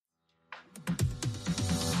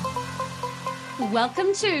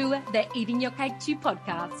Welcome to the Eating Your Cake 2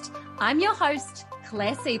 podcast. I'm your host,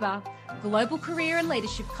 Claire Sieber, global career and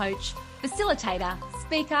leadership coach, facilitator,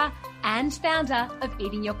 speaker, and founder of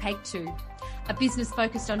Eating Your Cake 2, a business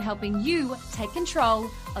focused on helping you take control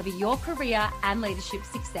over your career and leadership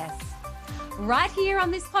success. Right here on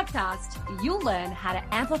this podcast, you'll learn how to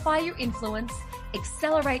amplify your influence,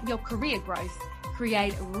 accelerate your career growth,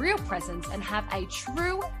 create real presence, and have a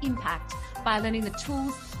true impact by learning the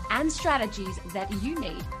tools and strategies that you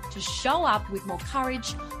need to show up with more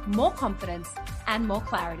courage, more confidence, and more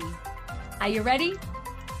clarity. Are you ready?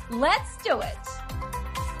 Let's do it.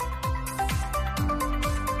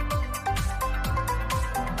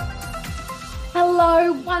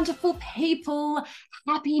 Hello, wonderful people.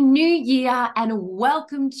 Happy New Year and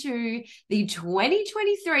welcome to the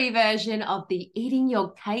 2023 version of the Eating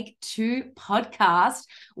Your Cake 2 podcast.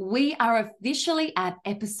 We are officially at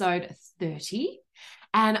episode 30.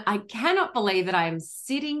 And I cannot believe that I am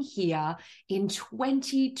sitting here in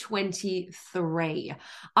 2023.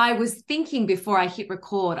 I was thinking before I hit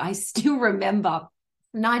record, I still remember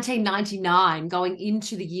 1999 going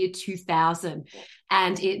into the year 2000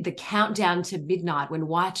 and the countdown to midnight when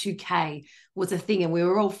Y2K was a thing. And we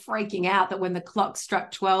were all freaking out that when the clock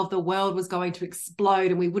struck 12, the world was going to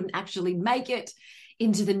explode and we wouldn't actually make it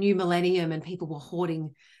into the new millennium. And people were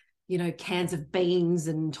hoarding cans of beans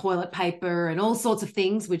and toilet paper and all sorts of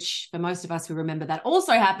things, which for most of us, we remember that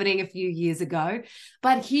also happening a few years ago.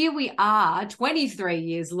 But here we are 23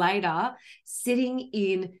 years later, sitting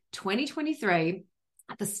in 2023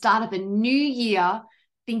 at the start of a new year,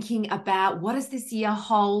 thinking about what does this year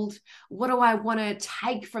hold? What do I want to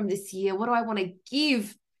take from this year? What do I want to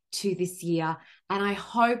give to this year? And I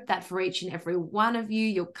hope that for each and every one of you,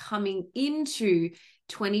 you're coming into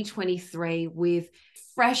 2023 with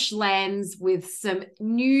fresh lens, with some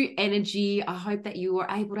new energy. I hope that you were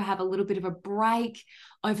able to have a little bit of a break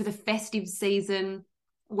over the festive season,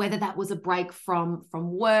 whether that was a break from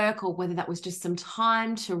work or whether that was just some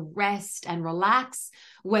time to rest and relax,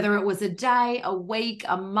 whether it was a day, a week,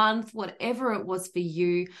 a month, whatever it was for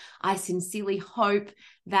you. I sincerely hope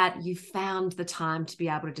that you found the time to be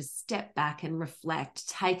able to just step back and reflect,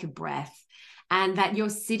 take a breath, and that you're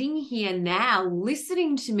sitting here now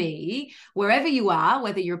listening to me wherever you are,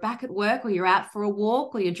 whether you're back at work or you're out for a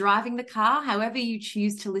walk or you're driving the car, however you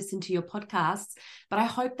choose to listen to your podcasts. But I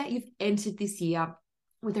hope that you've entered this year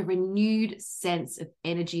with a renewed sense of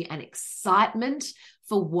energy and excitement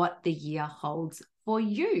for what the year holds for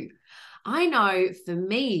you. I know for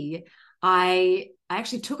me, I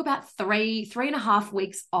actually took about three and a half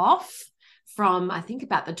weeks off from, I think,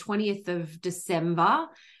 about the 20th of December.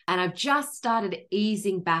 And I've just started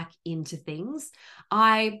easing back into things.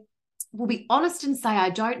 I will be honest and say I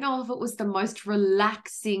don't know if it was the most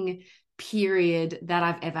relaxing period that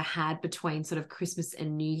I've ever had between sort of Christmas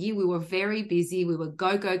and New Year. We were very busy. We were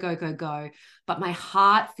go, go, go, go, go. But my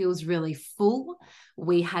heart feels really full.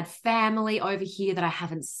 We had family over here that I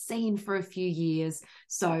haven't seen for a few years.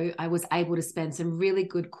 So I was able to spend some really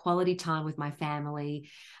good quality time with my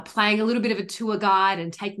family, playing a little bit of a tour guide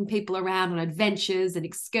and taking people around on adventures and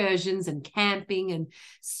excursions and camping and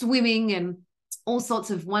swimming and all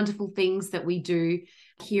sorts of wonderful things that we do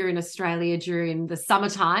here in Australia during the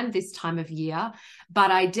summertime, this time of year. But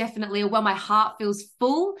I definitely, my heart feels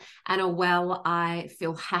full and I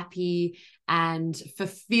feel happy and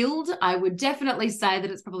fulfilled. I would definitely say that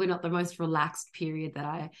it's probably not the most relaxed period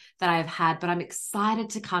that I've had, but I'm excited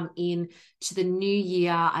to come in to the new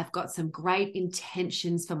year. I've got some great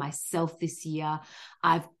intentions for myself this year.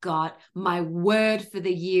 I've got my word for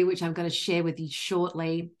the year, which I'm going to share with you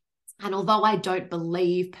shortly. And although I don't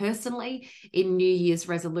believe personally in New Year's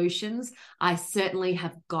resolutions, I certainly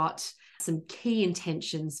have got some key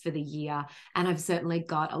intentions for the year. And I've certainly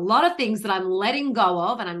got a lot of things that I'm letting go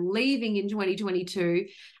of and I'm leaving in 2022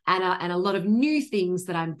 and a lot of new things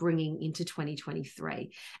that I'm bringing into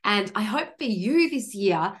 2023. And I hope for you this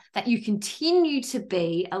year that you continue to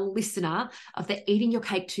be a listener of the Eating Your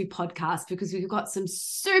Cake 2 podcast, because we've got some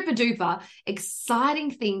super duper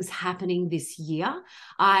exciting things happening this year.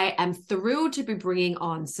 I am thrilled to be bringing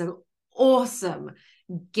on some awesome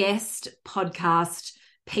guest podcast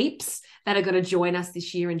peeps that are going to join us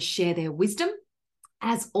this year and share their wisdom.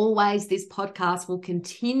 As always, this podcast will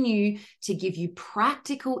continue to give you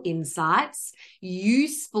practical insights,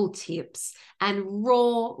 useful tips, and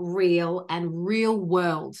raw, real, and real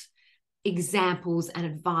world examples and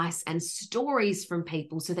advice and stories from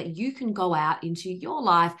people so that you can go out into your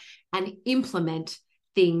life and implement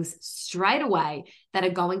things straight away that are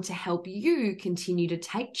going to help you continue to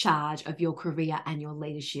take charge of your career and your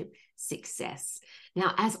leadership success.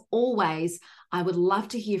 Now, as always, I would love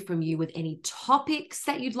to hear from you with any topics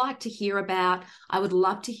that you'd like to hear about. I would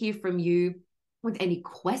love to hear from you with any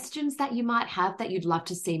questions that you might have that you'd love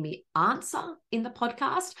to see me answer in the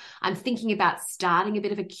podcast. I'm thinking about starting a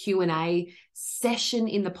bit of a Q&A session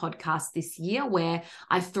in the podcast this year where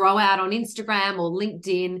I throw out on Instagram or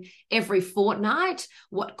LinkedIn every fortnight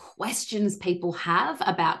what questions people have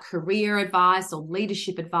about career advice or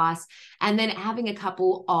leadership advice, and then having a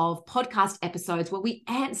couple of podcast episodes where we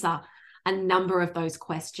answer a number of those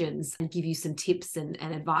questions and give you some tips and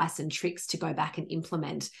advice and tricks to go back and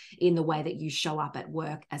implement in the way that you show up at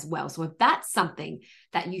work as well. So if that's something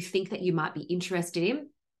that you think that you might be interested in,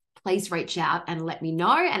 please reach out and let me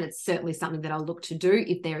know. And it's certainly something that I'll look to do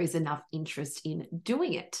if there is enough interest in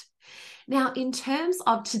doing it. Now, in terms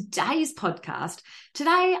of today's podcast,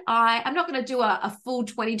 today I'm not going to do a full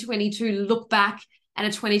 2022 look back and a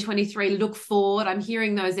 2023 look forward. I'm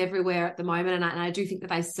hearing those everywhere at the moment, and I do think that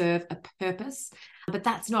they serve a purpose. But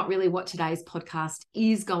that's not really what today's podcast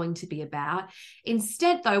is going to be about.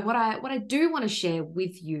 Instead, though, what I do want to share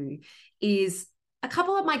with you is a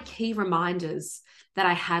couple of my key reminders that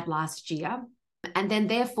I had last year, and then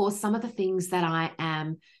therefore some of the things that I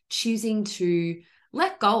am choosing to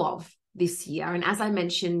let go of this year. And as I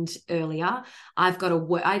mentioned earlier, I've got a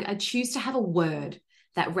word. I choose to have a word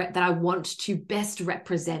that I want to best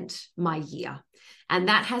represent my year. And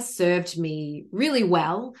that has served me really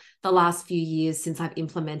well the last few years since I've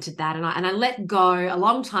implemented that. And I let go a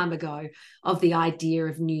long time ago of the idea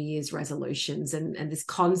of New Year's resolutions and this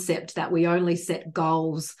concept that we only set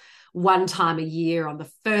goals one time a year on the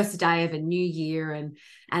first day of a new year.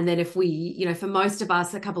 And then if we, for most of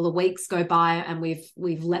us, a couple of weeks go by and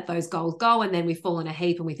we've let those goals go, and then we fall in a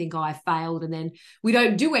heap and we think, oh, I failed. And then we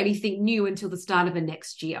don't do anything new until the start of the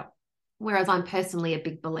next year. Whereas I'm personally a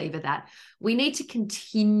big believer that we need to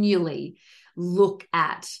continually look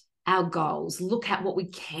at our goals, look at what we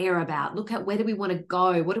care about, look at where do we want to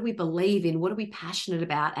go, what do we believe in, what are we passionate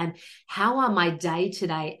about, and how are my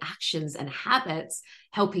day-to-day actions and habits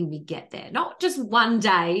helping me get there? Not just one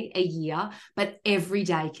day a year, but every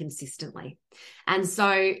day consistently. And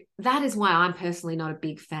so that is why I'm personally not a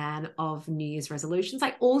big fan of New Year's resolutions.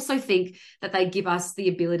 I also think that they give us the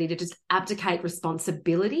ability to just abdicate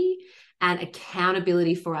responsibility and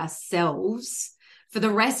accountability for ourselves for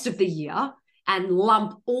the rest of the year and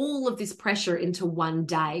lump all of this pressure into one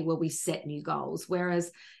day where we set new goals.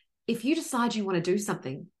 Whereas if you decide you want to do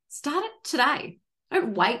something, start it today.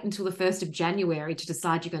 Don't wait until the 1st of January to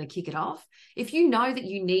decide you're going to kick it off. If you know that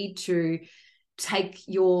you need to take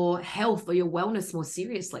your health or your wellness more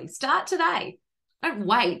seriously, start today. Don't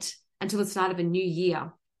wait until the start of a new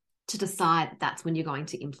year to decide that's when you're going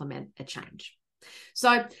to implement a change.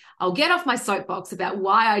 So I'll get off my soapbox about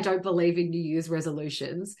why I don't believe in New Year's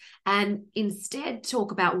resolutions and instead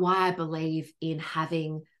talk about why I believe in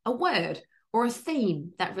having a word or a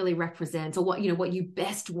theme that really represents, or what you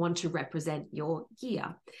best want to represent your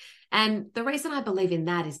year. And the reason I believe in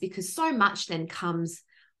that is because so much then comes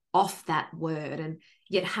off that word, and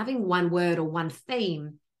yet having one word or one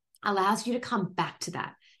theme allows you to come back to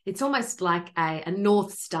that. It's almost like a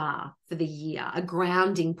North Star for the year, a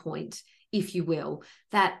grounding point, if you will,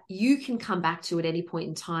 that you can come back to at any point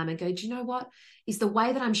in time and go, do you know what? Is the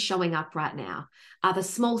way that I'm showing up right now, are the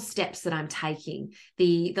small steps that I'm taking,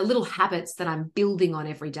 the little habits that I'm building on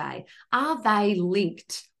every day, are they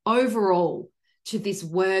linked overall to this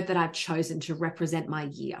word that I've chosen to represent my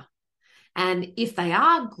year? And if they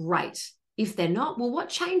are, great. If they're not, well, what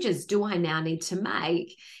changes do I now need to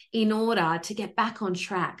make in order to get back on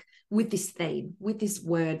track with this theme, with this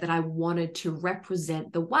word that I wanted to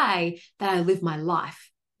represent the way that I live my life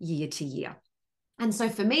year to year? And so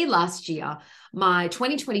for me last year, my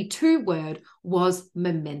 2022 word was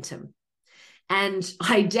momentum. And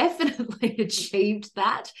I definitely achieved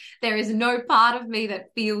that. There is no part of me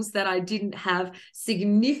that feels that I didn't have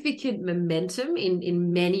significant momentum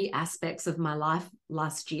in many aspects of my life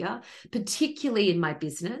last year, particularly in my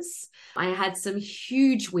business. I had some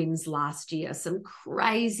huge wins last year, some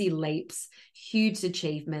crazy leaps, huge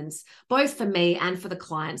achievements, both for me and for the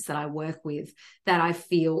clients that I work with, that I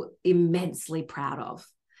feel immensely proud of.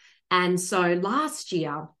 And so last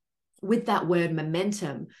year, with that word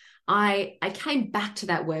momentum, I came back to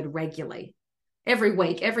that word regularly. Every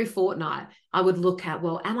week, every fortnight, I would look at,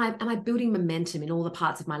 well, am I building momentum in all the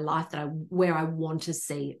parts of my life where I want to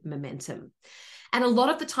see momentum? And a lot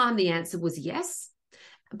of the time the answer was yes,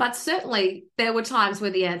 but certainly there were times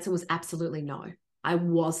where the answer was absolutely no. I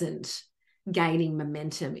wasn't gaining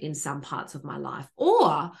momentum in some parts of my life,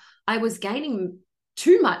 or I was gaining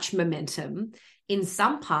too much momentum in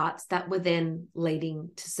some parts that were then leading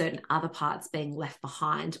to certain other parts being left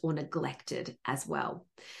behind or neglected as well.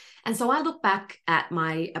 And so I look back at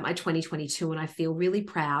my 2022 and I feel really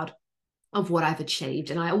proud of what I've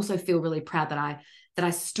achieved. And I also feel really proud that I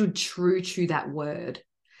stood true to that word.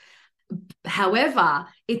 However,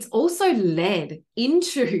 it's also led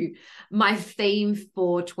into my theme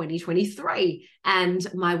for 2023.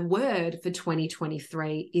 And my word for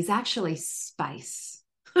 2023 is actually space,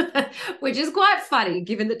 which is quite funny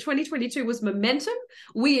given that 2022 was momentum.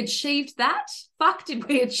 We achieved that. Fuck, did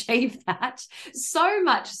we achieve that? So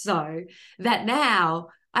much so that now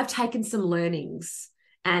I've taken some learnings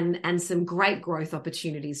and some great growth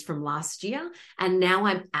opportunities from last year. And now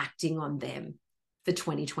I'm acting on them for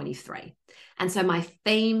 2023. And so my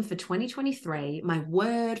theme for 2023, my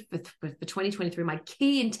word for 2023, my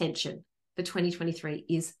key intention for 2023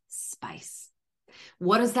 is space.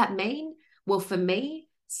 What does that mean? Well, for me,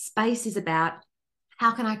 space is about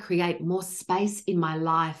how can I create more space in my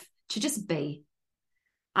life to just be.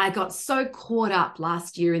 I got so caught up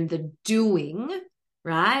last year in the doing,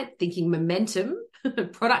 right? Thinking momentum,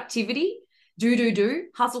 productivity, do,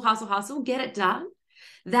 hustle, get it done,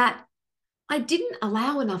 that I didn't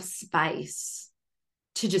allow enough space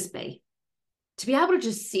to just be, to be able to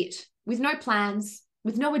just sit with no plans,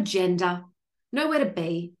 with no agenda, nowhere to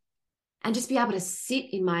be, and just be able to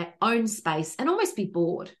sit in my own space and almost be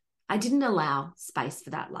bored. I didn't allow space for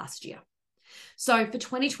that last year. So for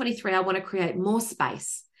 2023, I want to create more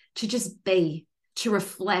space to just be, to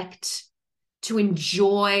reflect, to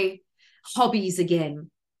enjoy hobbies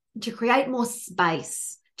again, to create more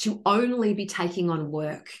space to only be taking on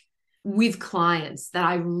work with clients that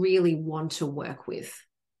I really want to work with.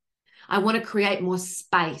 I want to create more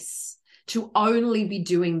space to only be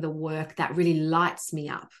doing the work that really lights me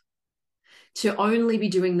up, to only be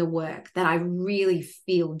doing the work that I really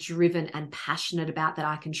feel driven and passionate about, that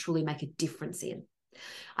I can truly make a difference in.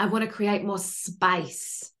 I want to create more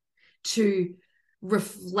space to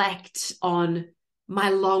reflect on my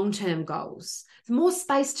long-term goals, more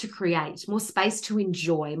space to create, more space to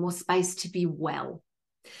enjoy, more space to be well.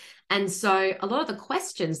 And so a lot of the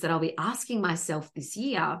questions that I'll be asking myself this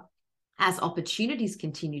year as opportunities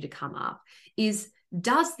continue to come up is,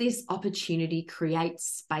 does this opportunity create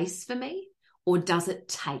space for me, or does it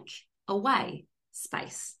take away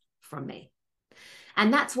space from me?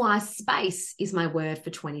 And that's why space is my word for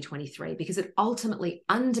 2023, because it ultimately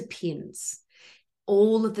underpins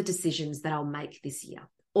all of the decisions that I'll make this year.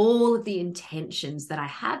 All of the intentions that I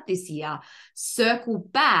had this year circle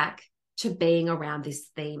back to being around this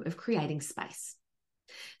theme of creating space.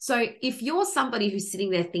 So if you're somebody who's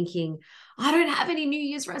sitting there thinking, I don't have any New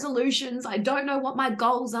Year's resolutions, I don't know what my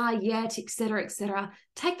goals are yet, etc.,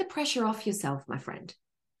 take the pressure off yourself, my friend.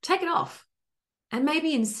 Take it off. And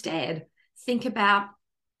maybe instead think about,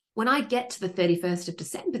 when I get to the 31st of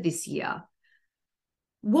December this year,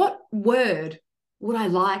 what word would I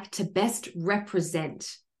like to best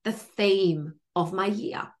represent the theme of my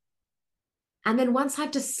year? And then once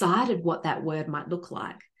I've decided what that word might look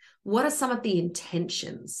like, what are some of the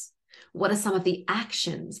intentions? What are some of the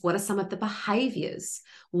actions? What are some of the behaviors?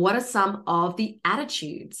 What are some of the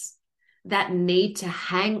attitudes that need to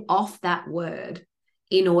hang off that word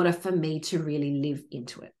in order for me to really live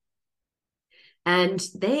into it? And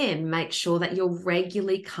then make sure that you're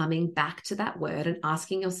regularly coming back to that word and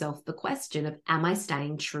asking yourself the question of, am I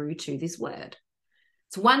staying true to this word?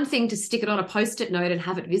 It's one thing to stick it on a Post-it note and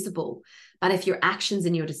have it visible. But if your actions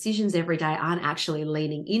and your decisions every day aren't actually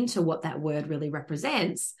leaning into what that word really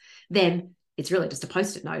represents, then it's really just a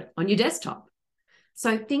Post-it note on your desktop.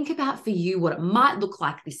 So think about for you what it might look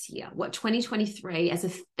like this year, what 2023 as a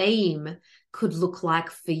theme could look like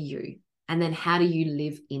for you. And then how do you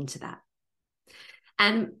live into that?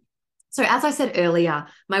 And so, as I said earlier,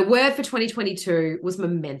 my word for 2022 was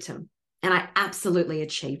momentum. And I absolutely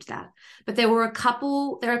achieved that. But there are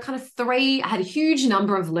kind of three, I had a huge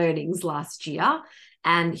number of learnings last year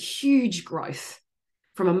and huge growth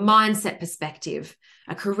from a mindset perspective,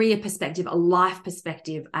 a career perspective, a life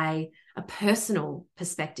perspective, a personal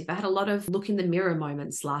perspective. I had a lot of look in the mirror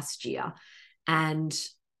moments last year. And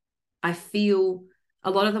I feel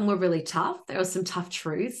a lot of them were really tough. There were some tough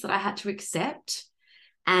truths that I had to accept.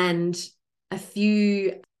 And a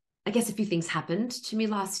few things happened to me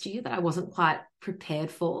last year that I wasn't quite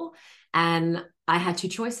prepared for. And I had two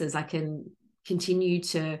choices. I can continue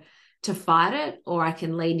to fight it, or I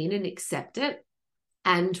can lean in and accept it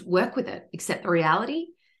and work with it, accept the reality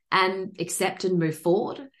and accept and move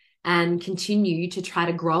forward and continue to try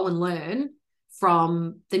to grow and learn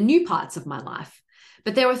from the new parts of my life.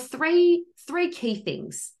 But there were three key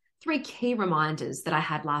things three key reminders that I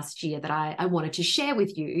had last year that I wanted to share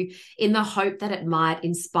with you in the hope that it might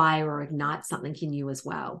inspire or ignite something in you as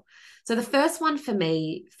well. So the first one for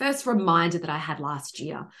me, first reminder that I had last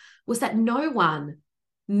year was that no one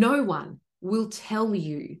will tell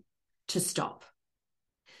you to stop.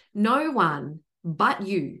 No one but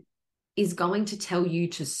you is going to tell you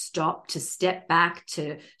to stop, to step back,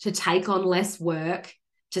 to take on less work,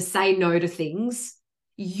 to say no to things.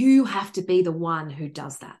 You have to be the one who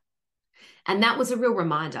does that. And that was a real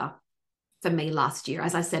reminder for me last year.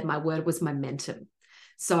 As I said, my word was momentum.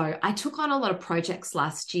 So I took on a lot of projects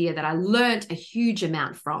last year that I learned a huge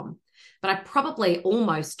amount from, but I probably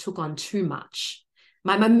almost took on too much.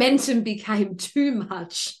 My momentum became too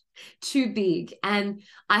much, too big. And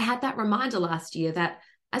I had that reminder last year that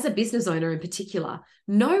as a business owner in particular,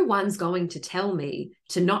 no one's going to tell me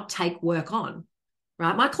to not take work on,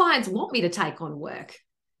 right? My clients want me to take on work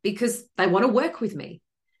because they want to work with me.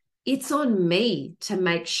 It's on me to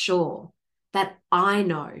make sure that I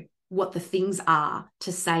know what the things are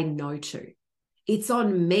to say no to. It's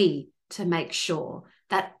on me to make sure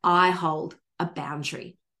that I hold a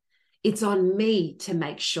boundary. It's on me to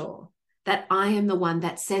make sure that I am the one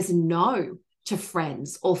that says no to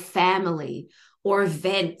friends or family or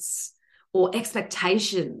events or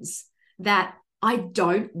expectations that I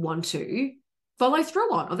don't want to follow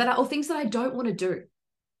through on, or things that I don't want to do.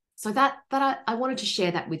 So that I wanted to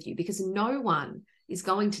share that with you, because no one is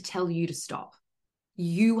going to tell you to stop.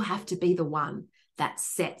 You have to be the one that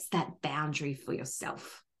sets that boundary for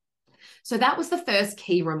yourself. So that was the first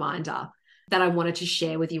key reminder that I wanted to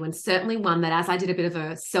share with you, and certainly one that, as I did a bit of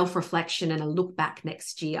a self-reflection and a look back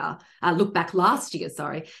last year,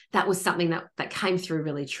 that was something that came through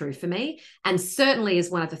really true for me, and certainly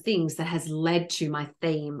is one of the things that has led to my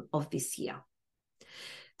theme of this year.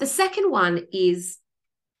 The second one is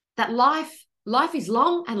that life is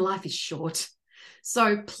long and life is short.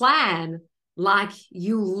 So plan like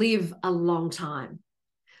you'll live a long time,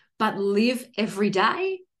 but live every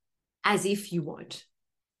day as if you won't.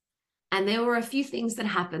 And there were a few things that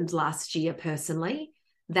happened last year personally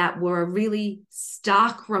that were a really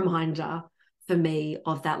stark reminder for me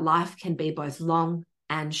of that life can be both long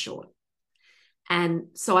and short. And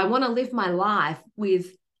so I want to live my life with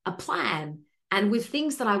a plan and with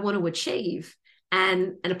things that I want to achieve,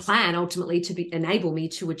 and a plan ultimately to enable me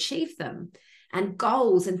to achieve them, and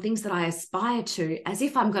goals and things that I aspire to, as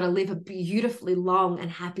if I'm going to live a beautifully long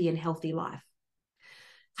and happy and healthy life.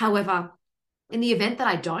 However, in the event that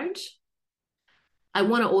I don't, I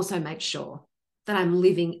want to also make sure that I'm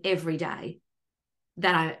living every day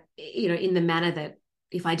that in the manner that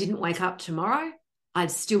if I didn't wake up tomorrow,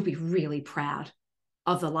 I'd still be really proud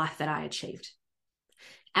of the life that I achieved.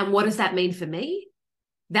 And what does that mean for me?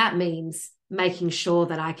 That means making sure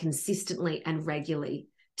that I consistently and regularly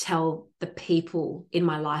tell the people in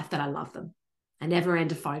my life that I love them. I never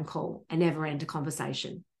end a phone call. I never end a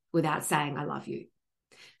conversation without saying I love you.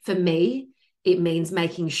 For me, it means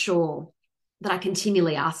making sure that I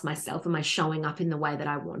continually ask myself, am I showing up in the way that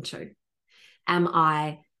I want to? Am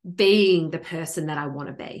I being the person that I want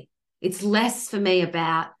to be? It's less for me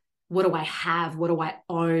about what do I have? What do I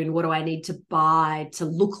own? What do I need to buy to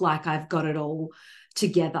look like I've got it all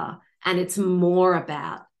together? And it's more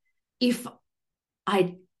about, if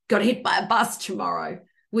I got hit by a bus tomorrow,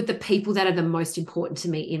 would the people that are the most important to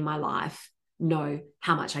me in my life know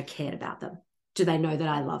how much I cared about them? Do they know that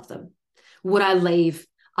I love them? Would I leave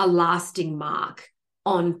a lasting mark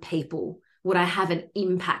on people? Would I have an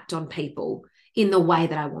impact on people in the way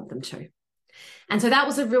that I want them to? And so that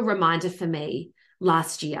was a real reminder for me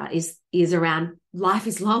last year, is around life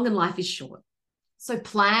is long and life is short. So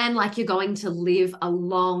plan like you're going to live a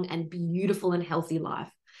long and beautiful and healthy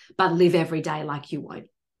life, but live every day like you won't.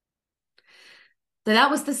 So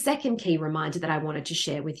that was the second key reminder that I wanted to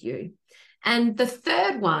share with you. And the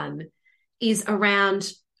third one is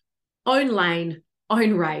around own lane,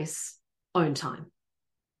 own race, own time.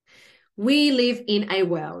 We live in a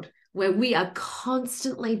world where we are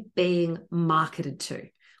constantly being marketed to.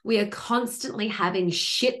 We are constantly having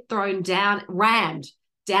shit rammed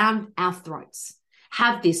down our throats.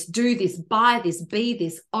 Have this, do this, buy this, be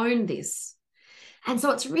this, own this. And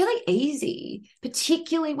so it's really easy,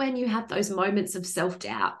 particularly when you have those moments of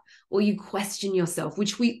self-doubt or you question yourself,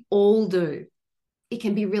 which we all do. It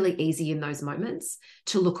can be really easy in those moments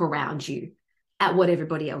to look around you at what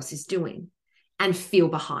everybody else is doing and feel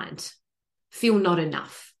behind, feel not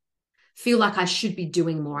enough, feel like I should be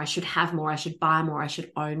doing more, I should have more, I should buy more, I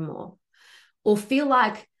should own more, or feel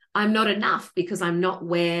like I'm not enough because I'm not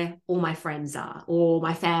where all my friends are or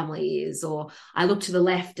my family is, or I look to the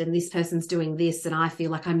left and this person's doing this and I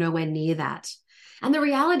feel like I'm nowhere near that. And the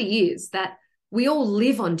reality is that we all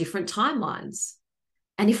live on different timelines.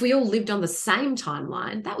 And if we all lived on the same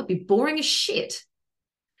timeline, that would be boring as shit.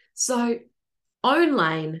 So own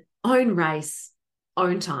lane, own race,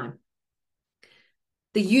 own time.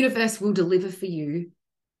 The universe will deliver for you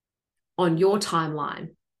on your timeline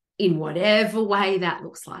in whatever way that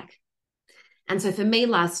looks like. And so for me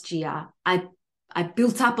last year, I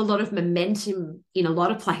built up a lot of momentum in a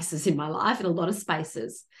lot of places in my life, in a lot of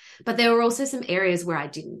spaces, but there were also some areas where I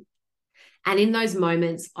didn't. And in those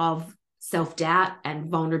moments of self-doubt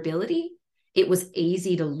and vulnerability, it was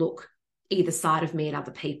easy to look either side of me at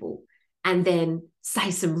other people and then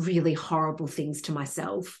say some really horrible things to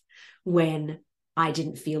myself when I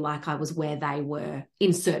didn't feel like I was where they were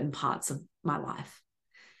in certain parts of my life.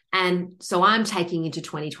 And so I'm taking into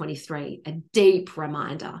 2023 a deep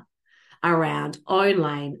reminder around own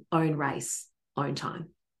lane, own race, own time.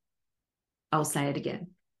 I'll say it again.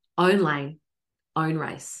 Own lane, own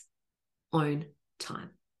race, own time.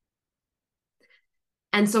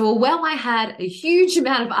 And so although I had a huge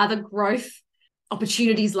amount of other growth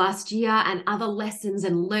opportunities last year and other lessons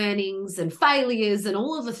and learnings and failures and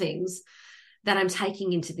all of the things that I'm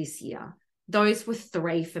taking into this year, those were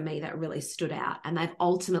three for me that really stood out, and they've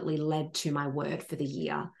ultimately led to my word for the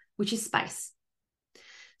year, which is space.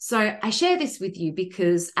 So I share this with you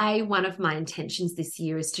because one of my intentions this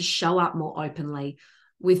year is to show up more openly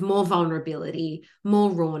with more vulnerability,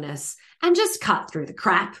 more rawness, and just cut through the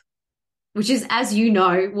crap, which is, as you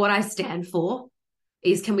know, what I stand for,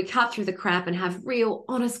 is can we cut through the crap and have real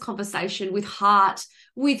honest conversation with heart,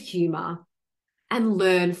 with humor, and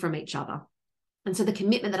learn from each other. And so the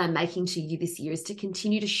commitment that I'm making to you this year is to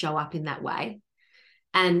continue to show up in that way,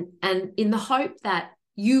 and in the hope that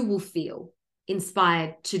you will feel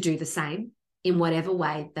inspired to do the same in whatever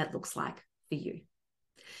way that looks like for you.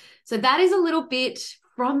 So that is a little bit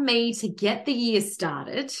from me to get the year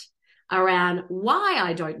started around why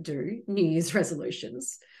I don't do New Year's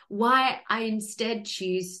resolutions, why I instead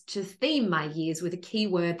choose to theme my years with a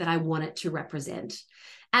keyword that I want it to represent,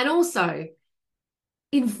 and also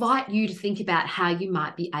invite you to think about how you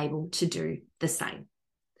might be able to do the same.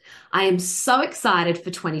 I am so excited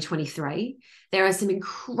for 2023. There are some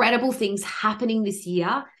incredible things happening this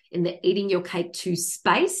year in the Eating Your Cake 2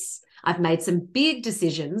 space. I've made some big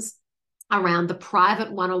decisions around the private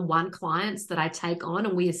one-on-one clients that I take on,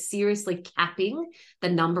 and we are seriously capping the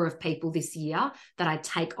number of people this year that I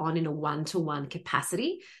take on in a one-to-one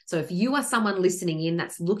capacity. So if you are someone listening in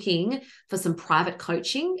that's looking for some private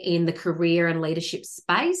coaching in the career and leadership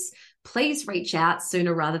space, please reach out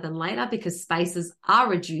sooner rather than later, because spaces are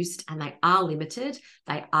reduced and they are limited,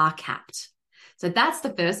 they are capped. So that's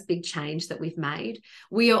the first big change that we've made.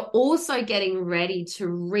 We are also getting ready to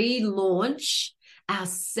relaunch our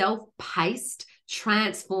self-paced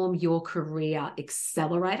Transform Your Career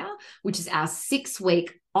Accelerator, which is our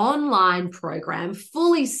 6-week online program,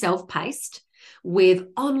 fully self-paced, with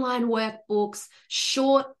online workbooks,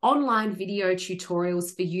 short online video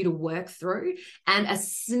tutorials for you to work through, and a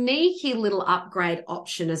sneaky little upgrade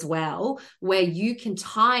option as well, where you can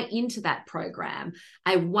tie into that program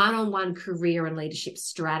a one-on-one career and leadership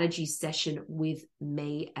strategy session with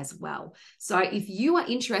me as well. So if you are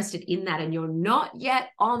interested in that and you're not yet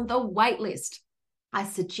on the wait list, I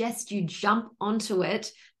suggest you jump onto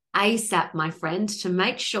it ASAP, my friend, to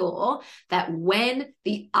make sure that when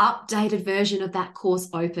the updated version of that course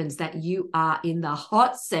opens, that you are in the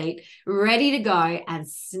hot seat, ready to go and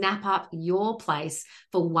snap up your place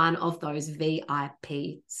for one of those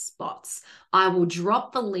VIP spots. I will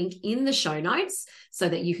drop the link in the show notes so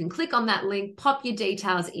that you can click on that link, pop your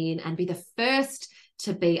details in, and be the first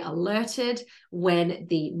to be alerted when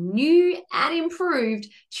the new and improved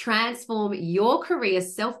Transform Your Career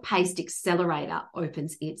Self-Paced Accelerator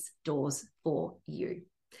opens its doors for you.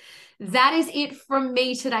 That is it from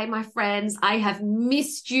me today, my friends. I have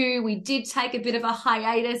missed you. We did take a bit of a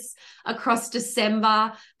hiatus across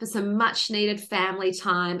December for some much needed family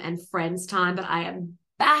time and friends time, but I am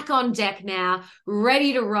back on deck now,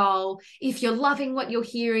 ready to roll. If you're loving what you're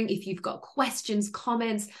hearing, if you've got questions,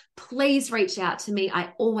 comments, please reach out to me.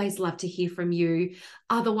 I always love to hear from you.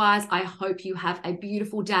 Otherwise, I hope you have a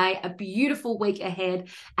beautiful day, a beautiful week ahead,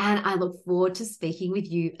 and I look forward to speaking with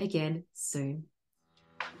you again soon.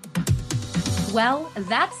 Well,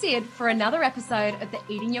 that's it for another episode of the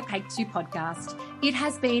Eating Your Cake 2 podcast. It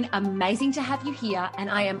has been amazing to have you here, and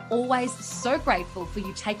I am always so grateful for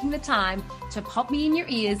you taking the time to pop me in your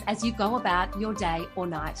ears as you go about your day or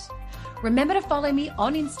night. Remember to follow me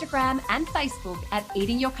on Instagram and Facebook at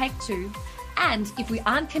Eating Your Cake 2. And if we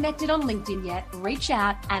aren't connected on LinkedIn yet, reach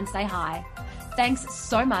out and say hi. Thanks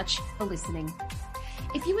so much for listening.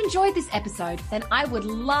 If you enjoyed this episode, then I would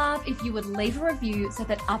love if you would leave a review so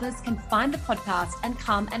that others can find the podcast and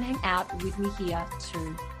come and hang out with me here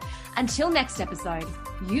too. Until next episode,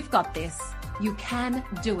 you've got this. You can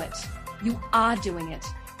do it. You are doing it.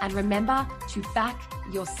 And remember to back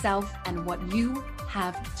yourself and what you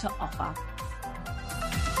have to offer.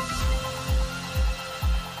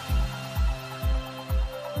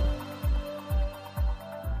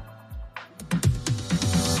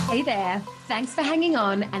 Hey there. Thanks for hanging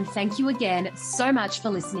on, and thank you again so much for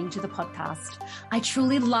listening to the podcast. I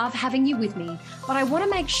truly love having you with me, but I want to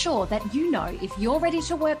make sure that you know if you're ready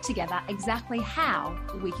to work together exactly how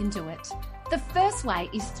we can do it. The first way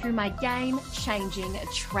is through my game-changing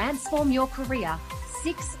Transform Your Career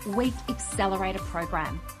 6-week accelerator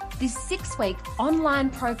program. This 6-week online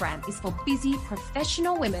program is for busy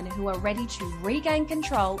professional women who are ready to regain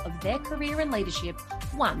control of their career and leadership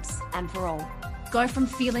once and for all. Go from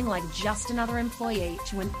feeling like just another employee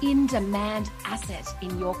to an in-demand asset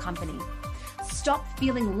in your company. Stop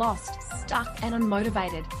feeling lost, stuck, and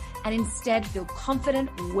unmotivated, and instead feel confident,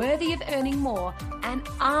 worthy of earning more, and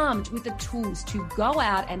armed with the tools to go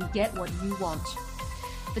out and get what you want.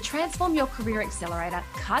 The Transform Your Career Accelerator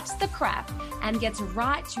cuts the crap and gets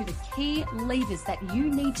right to the key levers that you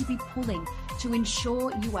need to be pulling to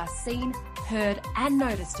ensure you are seen, heard, and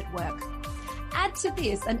noticed at work. Add to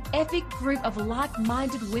this an epic group of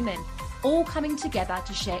like-minded women, all coming together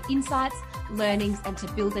to share insights, learnings, and to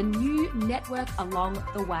build a new network along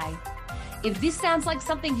the way. If this sounds like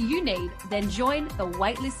something you need, then join the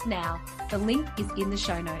waitlist now. The link is in the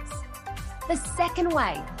show notes. The second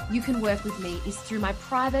way you can work with me is through my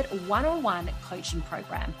private one-on-one coaching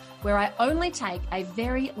program, where I only take a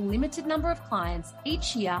very limited number of clients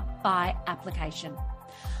each year by application.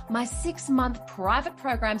 My 6-month private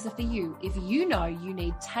programs are for you if you know you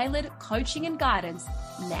need tailored coaching and guidance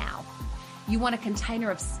now. You want a container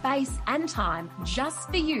of space and time just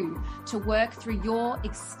for you to work through your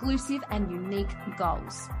exclusive and unique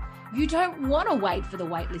goals. You don't want to wait for the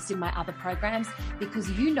waitlist in my other programs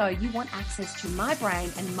because you know you want access to my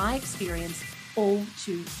brain and my experience all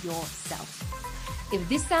to yourself. If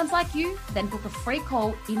this sounds like you, then book a free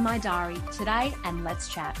call in my diary today and let's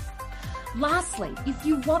chat. Lastly, if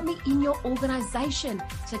you want me in your organization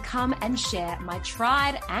to come and share my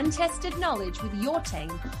tried and tested knowledge with your team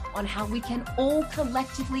on how we can all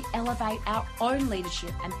collectively elevate our own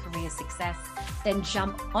leadership and career success, then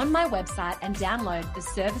jump on my website and download the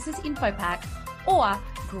services info pack or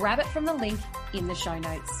grab it from the link in the show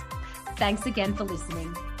notes. Thanks again for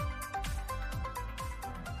listening.